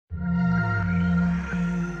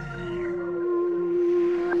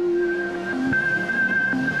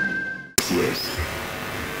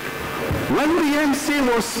When the MC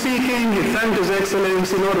was speaking, he thanked His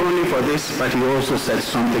Excellency not only for this, but he also said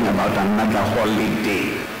something about another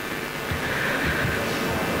holiday.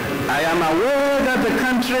 I am aware that the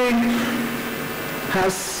country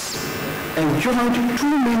has enjoyed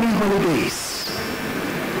too many holidays.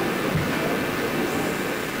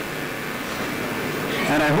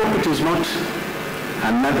 And I hope it is not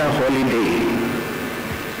another holiday.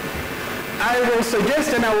 I will suggest,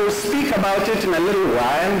 and I will speak about it in a little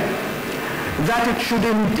while, that it should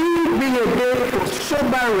indeed be a day for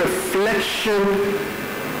sober reflection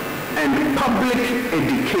and public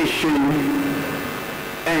education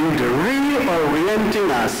and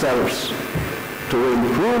reorienting ourselves to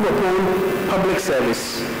improve upon public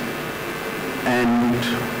service and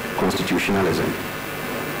constitutionalism.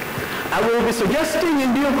 I will be suggesting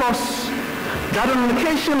in due course that on an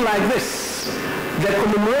occasion like this, the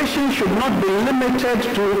commemoration should not be limited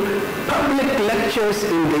to public lectures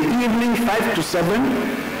in the evening 5 to 7,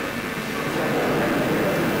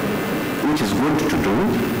 which is good to do,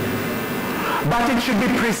 but it should be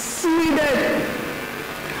preceded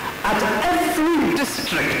at every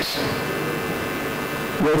district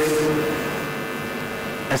with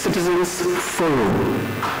a citizens' forum.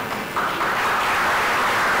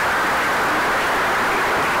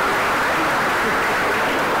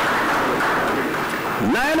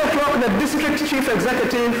 9 o'clock, the district chief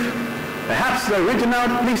executive, perhaps the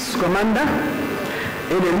regional police commander,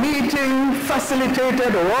 in a meeting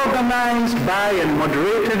facilitated or organized by and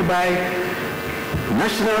moderated by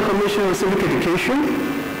National Commission on Civic Education,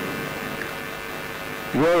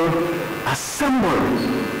 will assemble.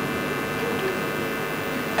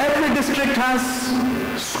 Every district has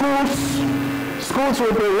schools. Schools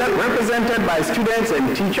will be represented by students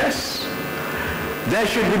and teachers. There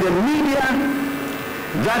should be the media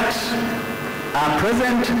that are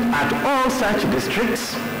present at all such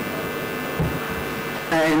districts,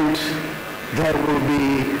 and there will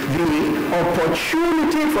be the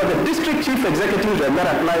opportunity for the district chief executives, and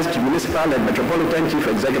that applies to municipal and metropolitan chief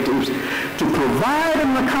executives, to provide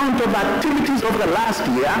an account of activities over the last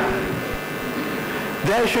year.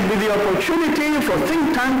 There should be the opportunity for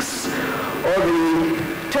think tanks or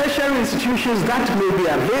the tertiary institutions that may be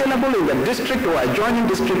available in the district or adjoining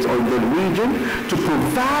districts or the region to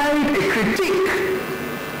provide a critique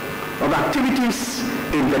of activities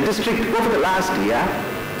in the district over the last year,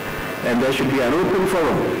 and there should be an open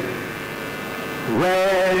forum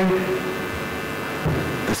where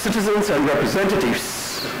the citizens and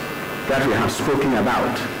representatives that we have spoken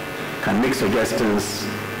about can make suggestions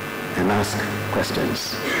and ask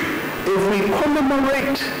questions. If we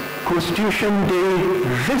commemorate Constitution Day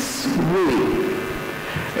this way,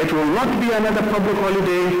 it will not be another public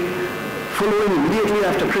holiday following immediately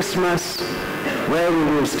after Christmas, where we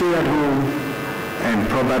will stay at home and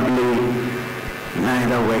probably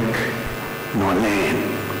neither work nor learn.